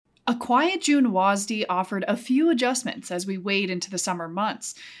A quiet June WASDE offered a few adjustments as we wade into the summer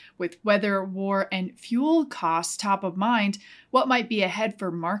months. With weather, war, and fuel costs top of mind, what might be ahead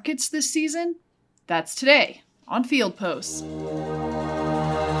for markets this season? That's today on Field Posts.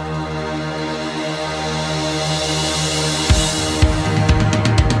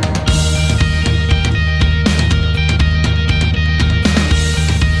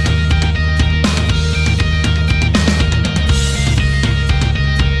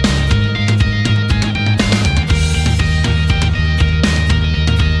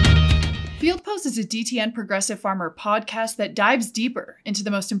 Is a DTN Progressive Farmer podcast that dives deeper into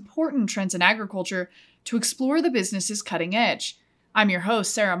the most important trends in agriculture to explore the business's cutting edge. I'm your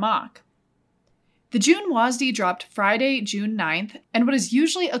host, Sarah Mock. The June WASDE dropped Friday, June 9th, and what is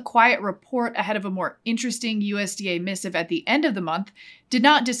usually a quiet report ahead of a more interesting USDA missive at the end of the month did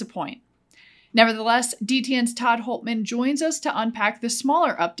not disappoint. Nevertheless, DTN's Todd Hultman joins us to unpack the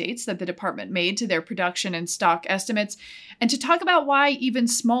smaller updates that the department made to their production and stock estimates, and to talk about why even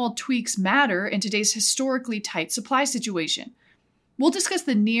small tweaks matter in today's historically tight supply situation. We'll discuss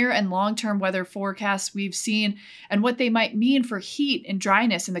the near and long-term weather forecasts we've seen and what they might mean for heat and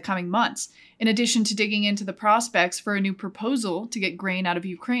dryness in the coming months, in addition to digging into the prospects for a new proposal to get grain out of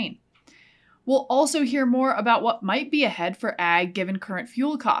Ukraine. We'll also hear more about what might be ahead for ag given current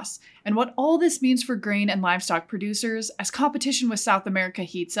fuel costs, and what all this means for grain and livestock producers as competition with South America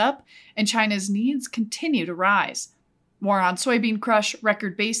heats up and China's needs continue to rise. More on soybean crush,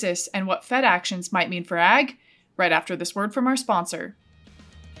 record basis, and what Fed actions might mean for ag, right after this word from our sponsor.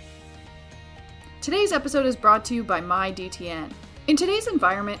 Today's episode is brought to you by MyDTN. In today's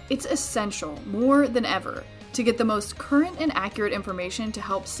environment, it's essential, more than ever, to get the most current and accurate information to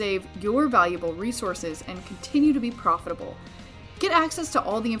help save your valuable resources and continue to be profitable. Get access to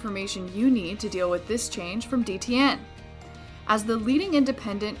all the information you need to deal with this change from DTN. As the leading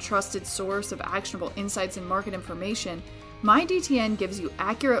independent, trusted source of actionable insights and market information, MyDTN gives you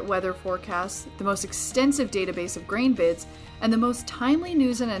accurate weather forecasts, the most extensive database of grain bids, and the most timely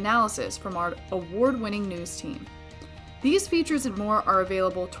news and analysis from our award-winning news team. These features and more are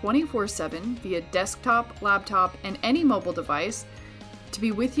available 24/7 via desktop, laptop, and any mobile device to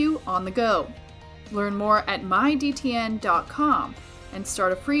be with you on the go. Learn more at mydtn.com and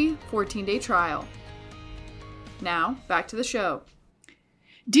start a free 14-day trial. Now, back to the show.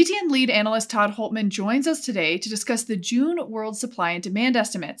 DTN lead analyst Todd Hultman joins us today to discuss the June world supply and demand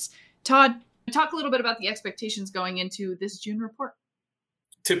estimates. Todd, talk a little bit about the expectations going into this June report.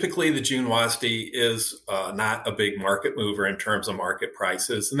 Typically, the June WASDE is not a big market mover in terms of market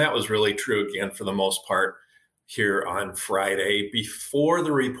prices. And that was really true again for the most part here on Friday. Before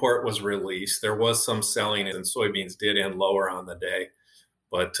the report was released, there was some selling and soybeans did end lower on the day.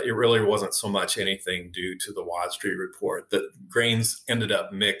 But it really wasn't so much anything due to the WASDE report. The grains ended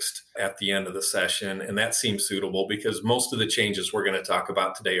up mixed at the end of the session. And that seems suitable because most of the changes we're going to talk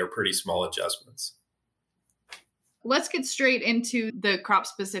about today are pretty small adjustments. Let's get straight into the crop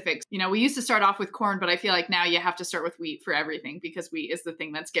specifics. We used to start off with corn, but I feel like now you have to start with wheat for everything because wheat is the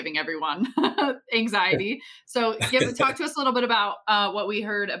thing that's giving everyone anxiety. So talk to us a little bit about what we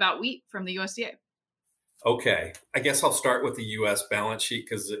heard about wheat from the USDA. Okay. I guess I'll start with the U.S. balance sheet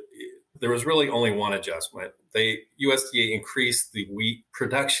because there was really only one adjustment. The USDA increased the wheat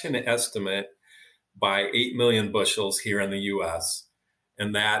production estimate by 8 million bushels here in the U.S.,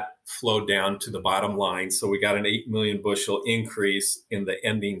 and that flowed down to the bottom line. So we got an 8 million bushel increase in the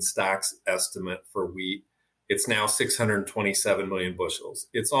ending stocks estimate for wheat. It's now 627 million bushels.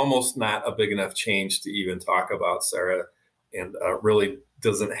 It's almost not a big enough change to even talk about, Sarah, and really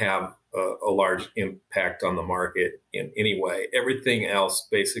doesn't have a large impact on the market in any way. Everything else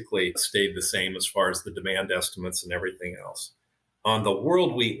basically stayed the same as far as the demand estimates and everything else. On the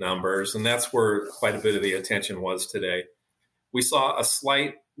world wheat numbers, and that's where quite a bit of the attention was today, we saw a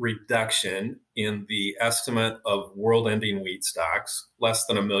slight reduction in the estimate of world ending wheat stocks, less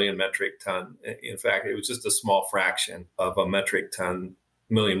than 1 million metric ton. In fact, it was just a small fraction of a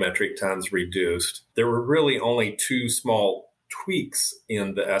million metric tons reduced. There were really only two small tweaks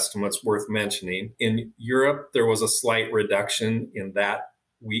in the estimates worth mentioning. In Europe, there was a slight reduction in that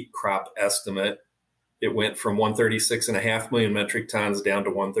wheat crop estimate. It went from 136.5 million metric tons down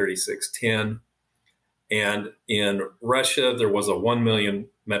to 136.10. And in Russia, there was a 1 million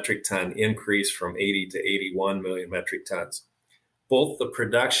metric ton increase from 80 to 81 million metric tons. Both the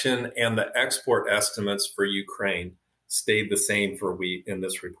production and the export estimates for Ukraine stayed the same for wheat in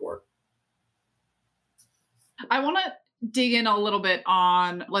this report. I want to dig in a little bit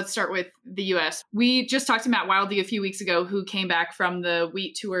on, let's start with the U.S. We just talked to Matt Wildey a few weeks ago, who came back from the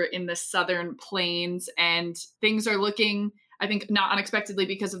wheat tour in the Southern Plains, and things are looking, I think not unexpectedly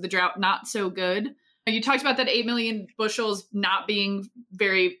because of the drought, not so good. You talked about that 8 million bushels not being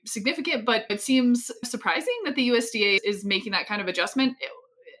very significant, but it seems surprising that the USDA is making that kind of adjustment.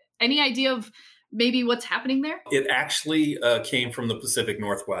 Any idea of maybe what's happening there? It actually came from the Pacific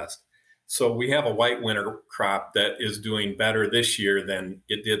Northwest. So we have a white winter crop that is doing better this year than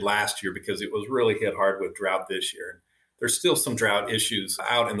it did last year because it was really hit hard with drought this year. There's still some drought issues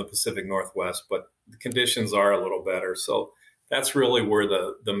out in the Pacific Northwest, but the conditions are a little better. So that's really where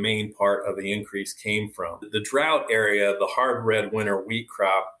the main part of the increase came from. The drought area, the hard red winter wheat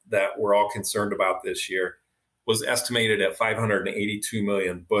crop that we're all concerned about this year, was estimated at 582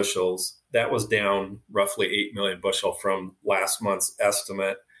 million bushels. That was down roughly 8 million bushel from last month's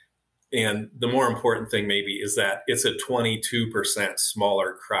estimate. And the more important thing maybe is that it's a 22%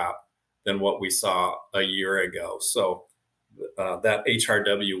 smaller crop than what we saw a year ago. So that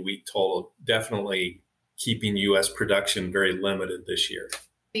HRW wheat total definitely keeping U.S. production very limited this year.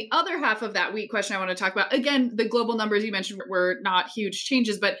 The other half of that wheat question I want to talk about, again, the global numbers you mentioned were not huge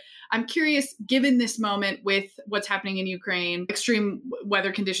changes, but I'm curious, given this moment with what's happening in Ukraine, extreme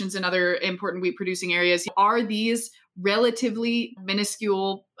weather conditions in other important wheat producing areas, are these relatively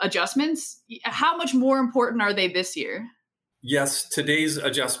minuscule adjustments? How much more important are they this year? Yes, today's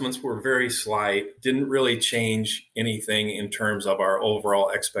adjustments were very slight, didn't really change anything in terms of our overall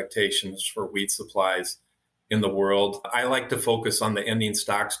expectations for wheat supplies in the world. I like to focus on the ending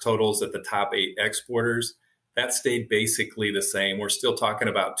stocks totals at the top 8 exporters. That stayed basically the same. We're still talking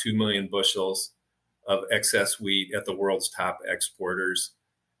about 2 million bushels of excess wheat at the world's top exporters.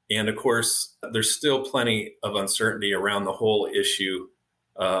 And of course, there's still plenty of uncertainty around the whole issue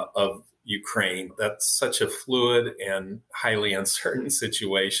of Ukraine. That's such a fluid and highly uncertain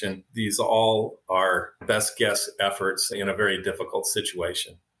situation. These all are best guess efforts in a very difficult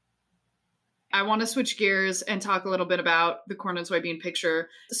situation. I want to switch gears and talk a little bit about the corn and soybean picture.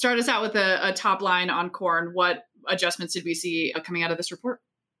 Start us out with a top line on corn. What adjustments did we see coming out of this report?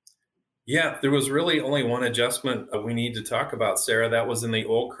 Yeah, there was really only one adjustment we need to talk about, Sarah. That was in the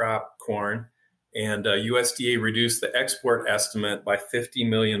old crop corn. And USDA reduced the export estimate by 50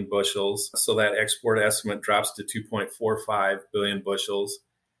 million bushels. So that export estimate drops to 2.45 billion bushels.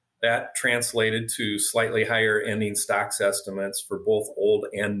 That translated to slightly higher ending stocks estimates for both old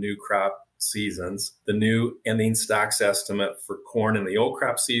and new crop seasons. The new ending stocks estimate for corn in the old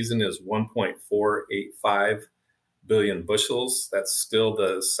crop season is 1.485 billion bushels. That's still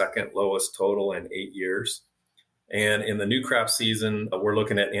the second lowest total in 8 years. And in the new crop season, we're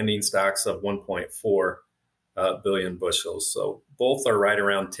looking at ending stocks of 1.4 billion bushels. So both are right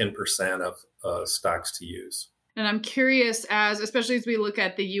around 10% of stocks to use. And I'm curious, especially as we look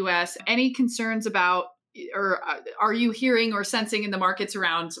at the U.S., any concerns about, or are you hearing or sensing in the markets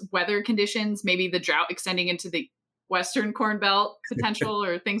around weather conditions, maybe the drought extending into the Western Corn Belt potential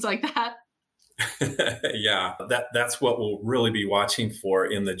or things like that? Yeah, that's what we'll really be watching for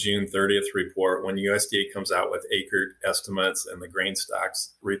in the June 30th report when USDA comes out with acre estimates and the grain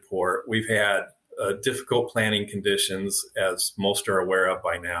stocks report. We've had difficult planting conditions, as most are aware of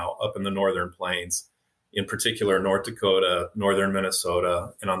by now, up in the northern plains, in particular North Dakota, northern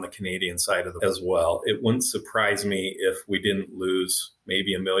Minnesota, and on the Canadian side of as well. It wouldn't surprise me if we didn't lose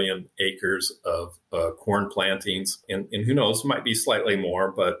maybe 1 million acres of corn plantings. And who knows, it might be slightly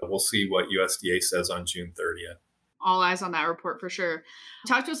more, but we'll see what USDA says on June 30th. All eyes on that report for sure.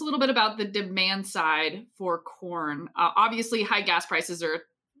 Talk to us a little bit about the demand side for corn. Obviously, high gas prices are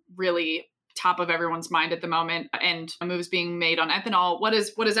really top of everyone's mind at the moment, and moves being made on ethanol. What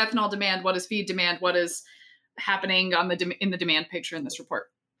is ethanol demand? What is feed demand? What is happening in the demand picture in this report?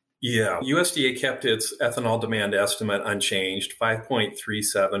 Yeah, USDA kept its ethanol demand estimate unchanged,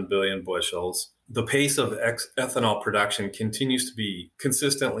 5.37 billion bushels. The pace of ethanol production continues to be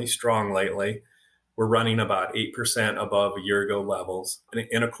consistently strong lately. We're running about 8% above a year ago levels.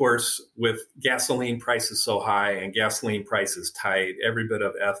 And of course, with gasoline prices so high and gasoline prices tight, every bit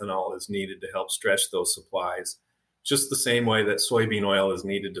of ethanol is needed to help stretch those supplies, just the same way that soybean oil is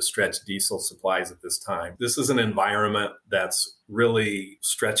needed to stretch diesel supplies at this time. This is an environment that's really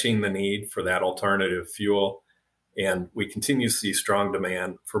stretching the need for that alternative fuel. And we continue to see strong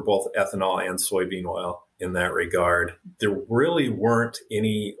demand for both ethanol and soybean oil in that regard. There really weren't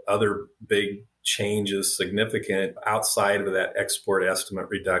any other big changes significant outside of that export estimate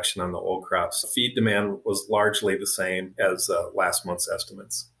reduction on the old crops. Feed demand was largely the same as last month's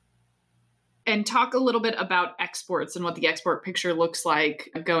estimates. And talk a little bit about exports and what the export picture looks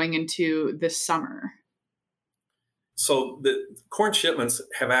like going into this summer. So the corn shipments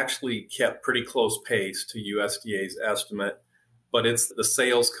have actually kept pretty close pace to USDA's estimate. but it's the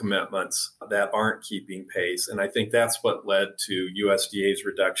sales commitments that aren't keeping pace. And I think that's what led to USDA's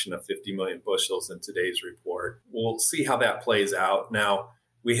reduction of 50 million bushels in today's report. We'll see how that plays out. Now,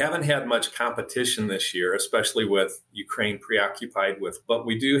 we haven't had much competition this year, especially with Ukraine preoccupied with, but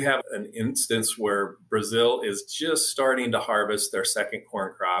we do have an instance where Brazil is just starting to harvest their second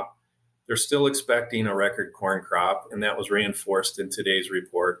corn crop. They're still expecting a record corn crop, and that was reinforced in today's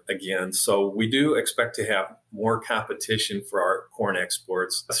report again. So we do expect to have more competition for our corn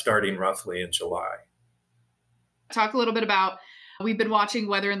exports starting roughly in July. Talk a little bit about, we've been watching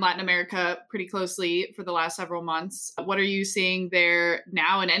weather in Latin America pretty closely for the last several months. What are you seeing there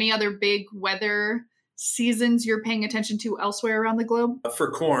now, and any other big weather seasons you're paying attention to elsewhere around the globe?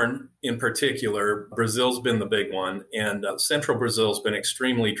 For corn in particular, Brazil's been the big one, and central Brazil's been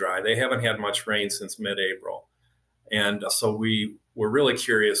extremely dry. They haven't had much rain since mid-April. And so we were really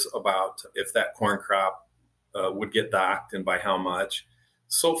curious about if that corn crop would get docked and by how much.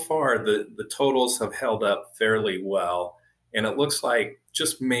 So far, the totals have held up fairly well. And it looks like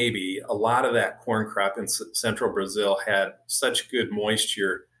just maybe a lot of that corn crop in central Brazil had such good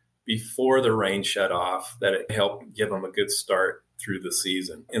moisture before the rain shut off that it helped give them a good start through the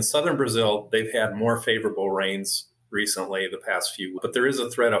season. In southern Brazil, they've had more favorable rains recently, the past few, but there is a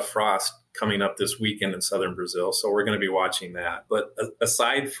threat of frost coming up this weekend in southern Brazil, so we're going to be watching that. But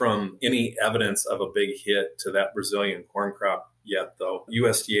aside from any evidence of a big hit to that Brazilian corn crop yet, though,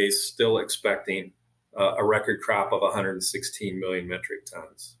 USDA is still expecting a record crop of 116 million metric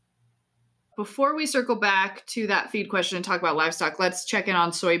tons. Before we circle back to that feed question and talk about livestock, let's check in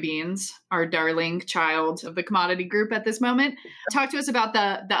on soybeans, our darling child of the commodity group at this moment. Talk to us about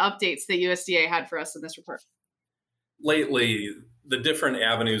the updates that USDA had for us in this report. Lately, the different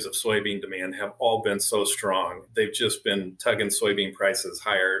avenues of soybean demand have all been so strong. They've just been tugging soybean prices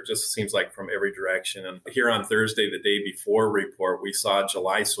higher. It just seems like from every direction. And here on Thursday, the day before report, we saw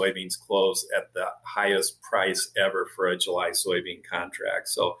July soybeans close at the highest price ever for a July soybean contract.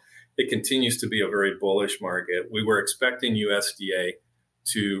 So it continues to be a very bullish market. We were expecting USDA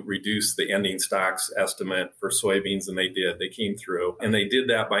to reduce the ending stocks estimate for soybeans, and they did. They came through, and they did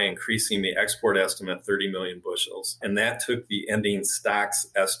that by increasing the export estimate 30 million bushels. And that took the ending stocks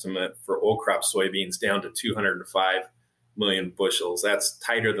estimate for old crop soybeans down to 205 million bushels. That's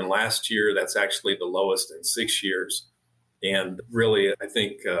tighter than last year. That's actually the lowest in 6 years. And really, I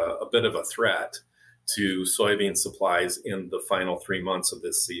think a bit of a threat to soybean supplies in the final 3 months of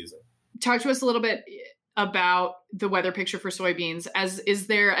this season. Talk to us a little bit about the weather picture for soybeans. Is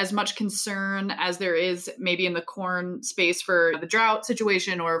there as much concern as there is maybe in the corn space for the drought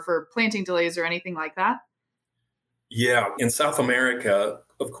situation or for planting delays or anything like that? Yeah, in South America,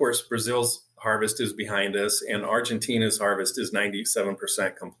 of course, Brazil's harvest is behind us and Argentina's harvest is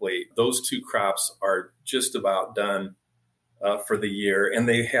 97% complete. Those two crops are just about done for the year, and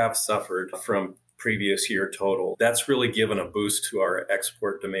they have suffered from previous year total. That's really given a boost to our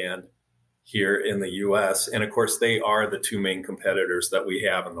export demand here in the U.S. And of course, they are the two main competitors that we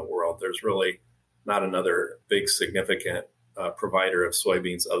have in the world. There's really not another big significant provider of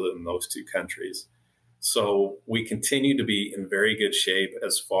soybeans other than those two countries. So we continue to be in very good shape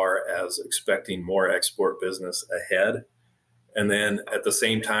as far as expecting more export business ahead. And then at the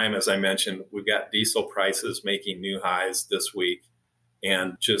same time, as I mentioned, we've got diesel prices making new highs this week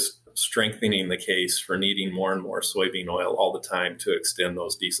and just strengthening the case for needing more and more soybean oil all the time to extend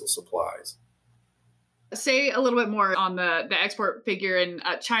those diesel supplies. Say a little bit more on the export figure. And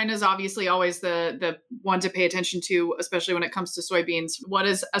China's obviously always the one to pay attention to, especially when it comes to soybeans. What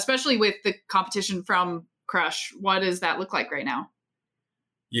is, especially with the competition from crush, what does that look like right now?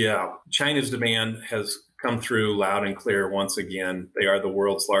 Yeah, China's demand has come through loud and clear once again. They are the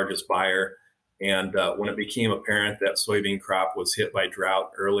world's largest buyer. And when it became apparent that soybean crop was hit by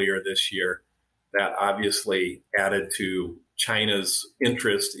drought earlier this year, that obviously added to China's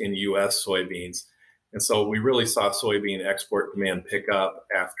interest in U.S. soybeans. And so we really saw soybean export demand pick up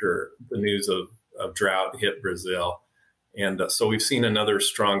after the news of drought hit Brazil. And so we've seen another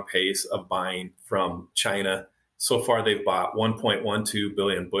strong pace of buying from China. So far, they've bought 1.12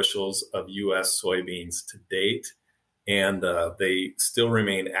 billion bushels of U.S. soybeans to date. And they still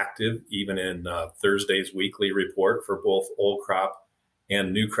remain active even in Thursday's weekly report for both old crop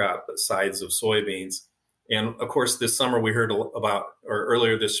and new crop sides of soybeans. And of course, this summer we heard about, or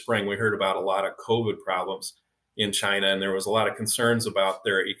earlier this spring, we heard about a lot of COVID problems in China. And there was a lot of concerns about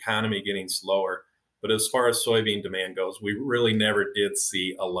their economy getting slower. But as far as soybean demand goes, we really never did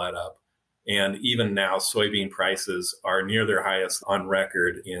see a let up. And even now, soybean prices are near their highest on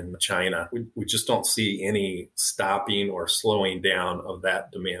record in China. We just don't see any stopping or slowing down of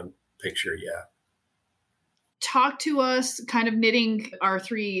that demand picture yet. talk to us, kind of knitting our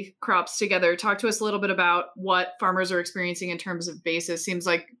three crops together, talk to us a little bit about what farmers are experiencing in terms of basis. Seems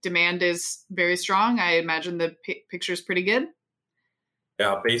like demand is very strong. I imagine the picture's pretty good.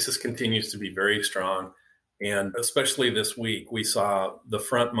 Yeah, basis continues to be very strong. And especially this week, we saw the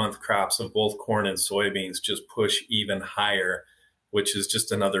front month crops of both corn and soybeans just push even higher, which is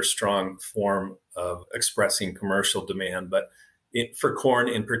just another strong form of expressing commercial demand. But for corn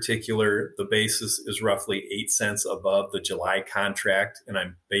in particular, the basis is roughly 8 cents above the July contract. And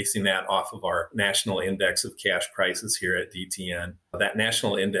I'm basing that off of our national index of cash prices here at DTN. That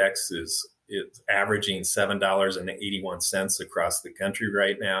national index is averaging $7.81 across the country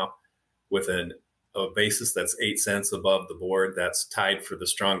right now, with a basis that's 8 cents above the board. That's tied for the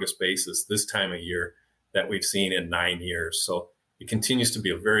strongest basis this time of year that we've seen in 9 years. So it continues to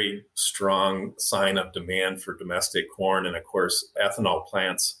be a very strong sign of demand for domestic corn. And of course, ethanol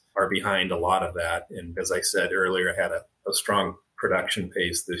plants are behind a lot of that. And as I said earlier, had a strong production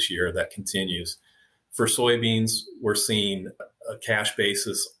pace this year that continues. For soybeans, we're seeing a cash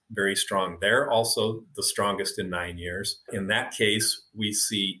basis very strong. They're also the strongest in 9 years. In that case, we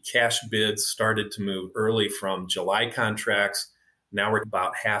see cash bids started to move early from July contracts. Now we're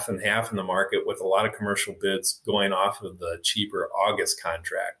about half and half in the market, with a lot of commercial bids going off of the cheaper August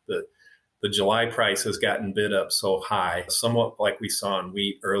contract. The July price has gotten bid up so high, somewhat like we saw in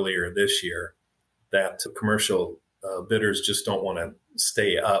wheat earlier this year, that commercial bidders just don't want to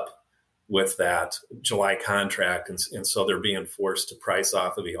stay up with that July contract. And so they're being forced to price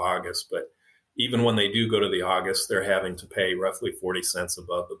off of the August. But even when they do go to the August, they're having to pay roughly 40 cents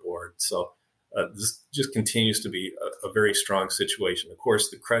above the board. So this just continues to be a very strong situation. Of course,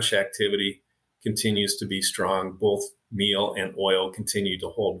 the crush activity continues to be strong. Both meal and oil continue to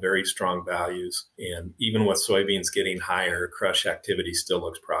hold very strong values. And even with soybeans getting higher, crush activity still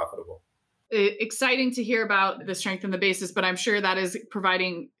looks profitable. Exciting to hear about the strength in the basis, but I'm sure that is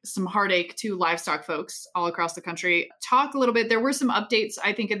providing some heartache to livestock folks all across the country. Talk a little bit. There were some updates,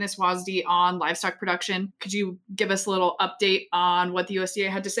 I think, in this WASDE on livestock production. Could you give us a little update on what the USDA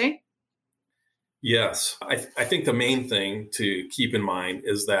had to say? Yes. I think the main thing to keep in mind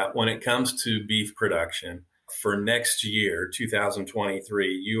is that when it comes to beef production for next year,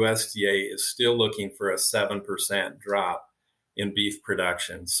 2023, USDA is still looking for a 7% drop in beef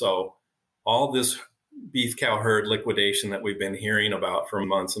production. So all this beef cow herd liquidation that we've been hearing about for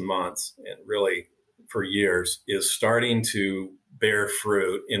months and months, and really for years, is starting to bear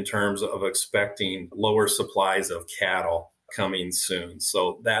fruit in terms of expecting lower supplies of cattle coming soon.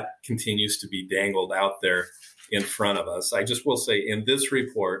 So that continues to be dangled out there in front of us. I just will say, in this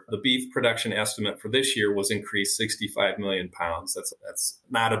report, the beef production estimate for this year was increased 65 million pounds. That's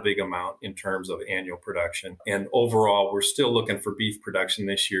not a big amount in terms of annual production. And overall, we're still looking for beef production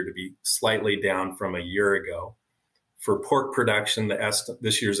this year to be slightly down from a year ago. For pork production,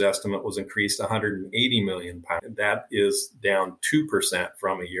 this year's estimate was increased 180 million pounds. That is down 2%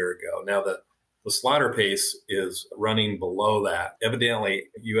 from a year ago. Now, the slaughter pace is running below that. Evidently,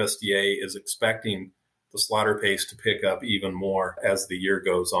 USDA is expecting the slaughter pace to pick up even more as the year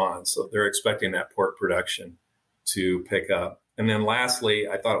goes on. So they're expecting that pork production to pick up. And then lastly,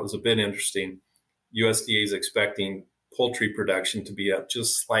 I thought it was a bit interesting. USDA is expecting poultry production to be up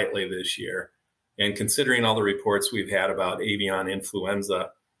just slightly this year. And considering all the reports we've had about avian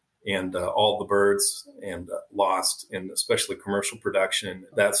influenza and all the birds and lost, and especially commercial production,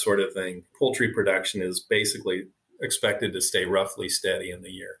 that sort of thing, poultry production is basically expected to stay roughly steady in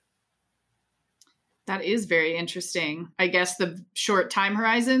the year. That is very interesting. I guess the short time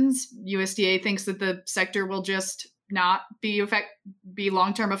horizons, USDA thinks that the sector will just not be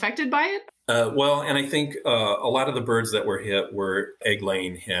long-term affected by it? Well, and I think a lot of the birds that were hit were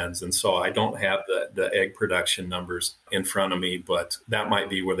egg-laying hens. And so I don't have the egg production numbers in front of me, but that might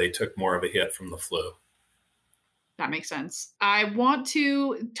be where they took more of a hit from the flu. That makes sense. I want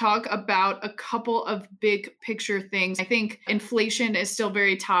to talk about a couple of big picture things. I think inflation is still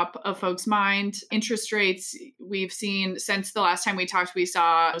very top of folks' mind. Interest rates, we've seen since the last time we talked, we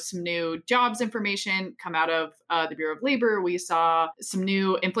saw some new jobs information come out of the Bureau of Labor. We saw some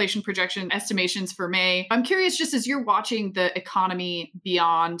new inflation projection estimations for May. I'm curious, just as you're watching the economy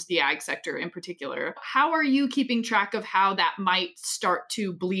beyond the ag sector in particular, how are you keeping track of how that might start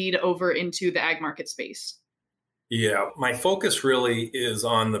to bleed over into the ag market space? Yeah, my focus really is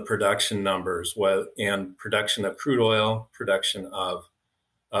on the production numbers and production of crude oil, production of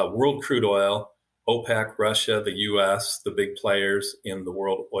world crude oil, OPEC, Russia, the U.S., the big players in the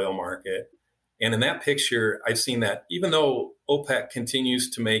world oil market. And in that picture, I've seen that even though OPEC continues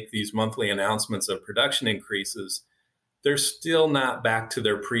to make these monthly announcements of production increases, they're still not back to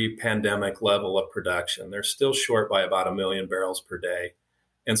their pre-pandemic level of production. They're still short by about 1 million barrels per day.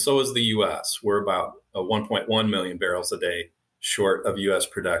 And so is the U.S. We're about 1.1 million barrels a day short of U.S.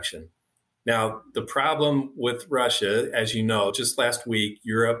 production. Now, the problem with Russia, as you know, just last week,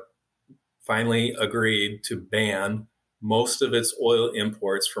 Europe finally agreed to ban most of its oil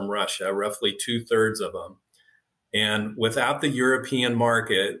imports from Russia, roughly 2/3 of them. And without the European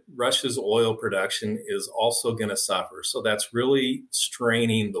market, Russia's oil production is also going to suffer. So that's really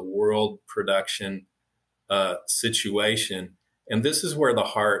straining the world production situation. And this is where the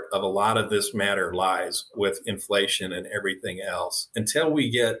heart of a lot of this matter lies with inflation and everything else. Until we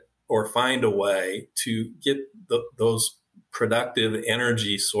get or find a way to get those productive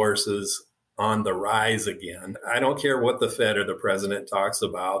energy sources on the rise again. I don't care what the Fed or the president talks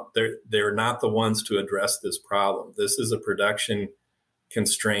about. They're not the ones to address this problem. This is a production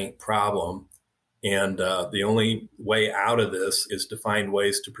constraint problem. And the only way out of this is to find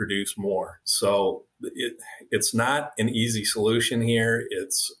ways to produce more. So it's not an easy solution here.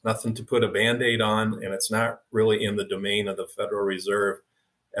 It's nothing to put a Band-Aid on, and it's not really in the domain of the Federal Reserve,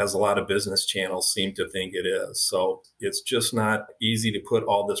 as a lot of business channels seem to think it is. So it's just not easy to put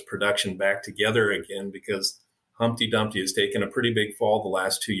all this production back together again, because Humpty Dumpty has taken a pretty big fall the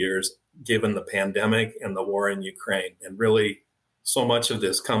last 2 years, given the pandemic and the war in Ukraine. And really, so much of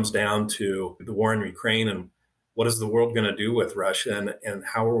this comes down to the war in Ukraine and what is the world going to do with Russia, and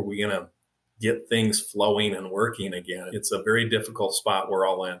how are we going to get things flowing and working again? It's a very difficult spot we're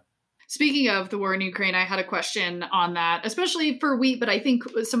all in. Speaking of the war in Ukraine, I had a question on that, especially for wheat, but I think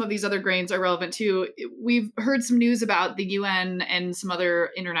some of these other grains are relevant too. We've heard some news about the UN and some other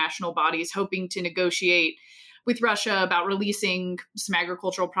international bodies hoping to negotiate with Russia about releasing some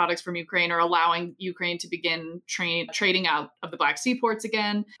agricultural products from Ukraine, or allowing Ukraine to begin trading out of the Black Sea ports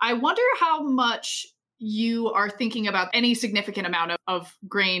again. I wonder how much you are thinking about any significant amount of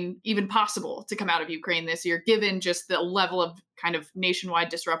grain even possible to come out of Ukraine this year, given just the level of kind of nationwide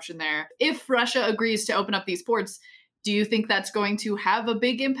disruption there. If Russia agrees to open up these ports, do you think that's going to have a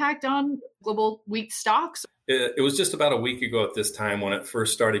big impact on global wheat stocks? It was just about a week ago at this time when it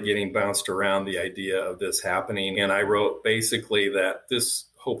first started getting bounced around, the idea of this happening. And I wrote basically that this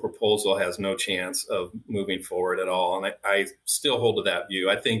whole proposal has no chance of moving forward at all. And I still hold to that view.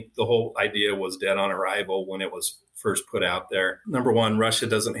 I think the whole idea was dead on arrival when it was first put out there. Number one, Russia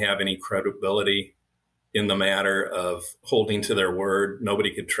doesn't have any credibility in the matter of holding to their word.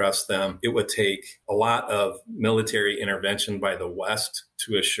 Nobody could trust them. It would take a lot of military intervention by the West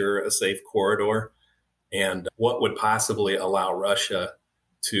to assure a safe corridor. And what would possibly allow Russia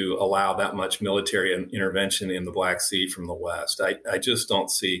to allow that much military intervention in the Black Sea from the West? I just don't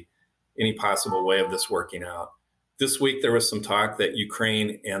see any possible way of this working out. This week, there was some talk that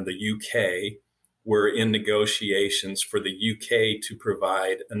Ukraine and the UK were in negotiations for the UK to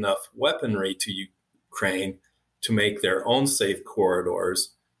provide enough weaponry to Ukraine to make their own safe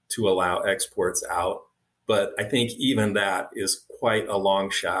corridors to allow exports out. But I think even that is quite a long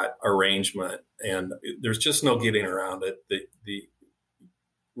shot arrangement, and there's just no getting around it. The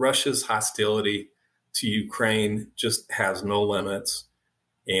Russia's hostility to Ukraine just has no limits,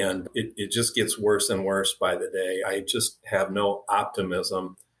 and it just gets worse and worse by the day. I just have no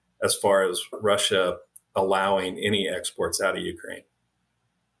optimism as far as Russia allowing any exports out of Ukraine.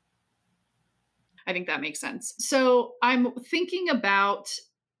 I think that makes sense. So I'm thinking about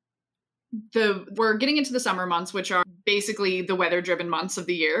we're getting into the summer months, which are basically the weather-driven months of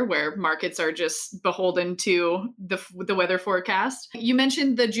the year, where markets are just beholden to the weather forecast. You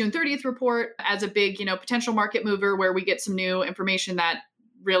mentioned the June 30th report as a big, potential market mover, where we get some new information that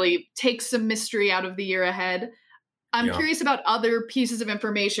really takes some mystery out of the year ahead. I'm curious about other pieces of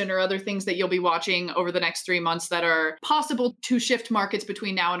information or other things that you'll be watching over the next 3 months that are possible to shift markets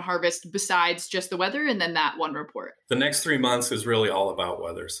between now and harvest, besides just the weather and then that one report. The next 3 months is really all about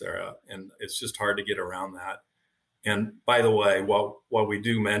weather, Sarah, and it's just hard to get around that. And by the way, while we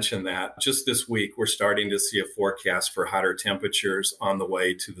do mention that, just this week, we're starting to see a forecast for hotter temperatures on the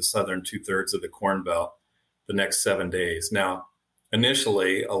way to the southern 2/3 of the Corn Belt the next 7 days. Now,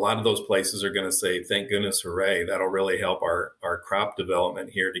 initially, a lot of those places are going to say, thank goodness, hooray, that'll really help our crop development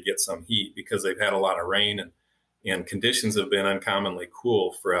here to get some heat, because they've had a lot of rain and conditions have been uncommonly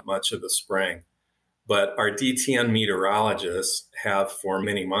cool for much of the spring. But our DTN meteorologists have for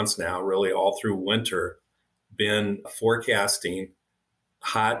many months now, really all through winter, been forecasting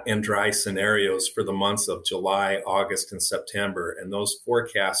hot and dry scenarios for the months of July, August, and September. And those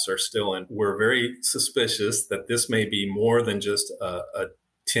forecasts are still in. We're very suspicious that this may be more than just a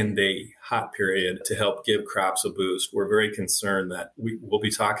 10-day hot period to help give crops a boost. We're very concerned that we'll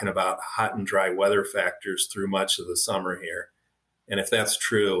be talking about hot and dry weather factors through much of the summer here. And if that's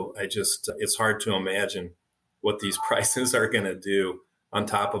true, it's hard to imagine what these prices are going to do on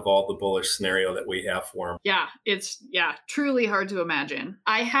top of all the bullish scenario that we have for them. Yeah, it's truly hard to imagine.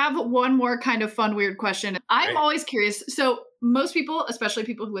 I have one more kind of fun, weird question. I'm always curious. So most people, especially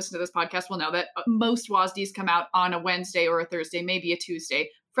people who listen to this podcast, will know that most WASDEs come out on a Wednesday or a Thursday, maybe a Tuesday.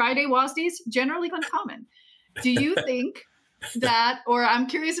 Friday WASDEs, generally uncommon. Do you think that, or I'm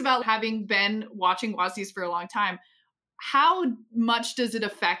curious about having been watching WASDEs for a long time, how much does it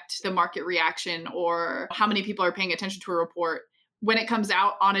affect the market reaction or how many people are paying attention to a report when it comes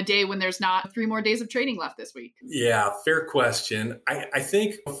out on a day when there's not 3 more days of trading left this week? Yeah, fair question. I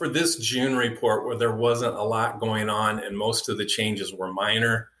think for this June report where there wasn't a lot going on and most of the changes were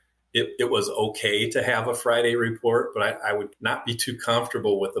minor, it was okay to have a Friday report, but I would not be too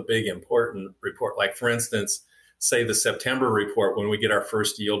comfortable with a big important report. Like for instance, say the September report, when we get our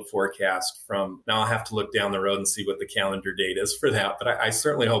first yield forecast from, now I'll have to look down the road and see what the calendar date is for that. But I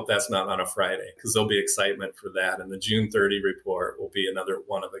certainly hope that's not on a Friday because there'll be excitement for that. And the June 30 report will be another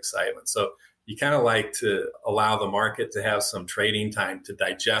one of excitement. So you kind of like to allow the market to have some trading time to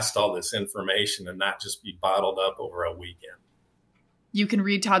digest all this information and not just be bottled up over a weekend. You can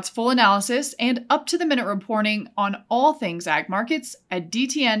read Todd's full analysis and up-to-the-minute reporting on all things ag markets at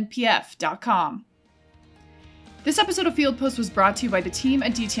dtnpf.com. This episode of Field Post was brought to you by the team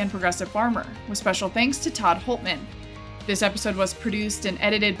at DTN Progressive Farmer, with special thanks to Todd Holtman. This episode was produced and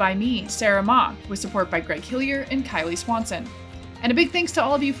edited by me, Sarah Mock, with support by Greg Hillier and Kylie Swanson. And a big thanks to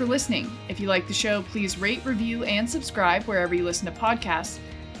all of you for listening. If you like the show, please rate, review, and subscribe wherever you listen to podcasts.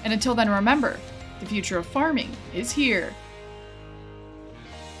 And until then, remember, the future of farming is here.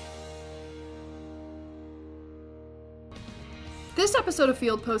 This episode of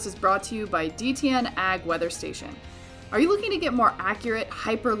Field Post is brought to you by DTN Ag Weather Station. Are you looking to get more accurate,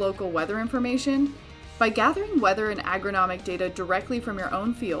 hyper-local weather information? By gathering weather and agronomic data directly from your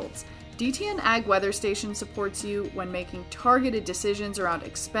own fields, DTN Ag Weather Station supports you when making targeted decisions around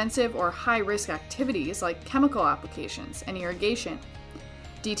expensive or high-risk activities like chemical applications and irrigation.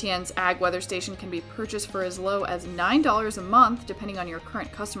 DTN's Ag Weather Station can be purchased for as low as $9 a month depending on your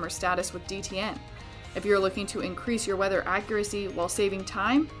current customer status with DTN. If you're looking to increase your weather accuracy while saving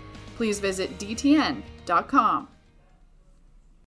time, please visit dtn.com.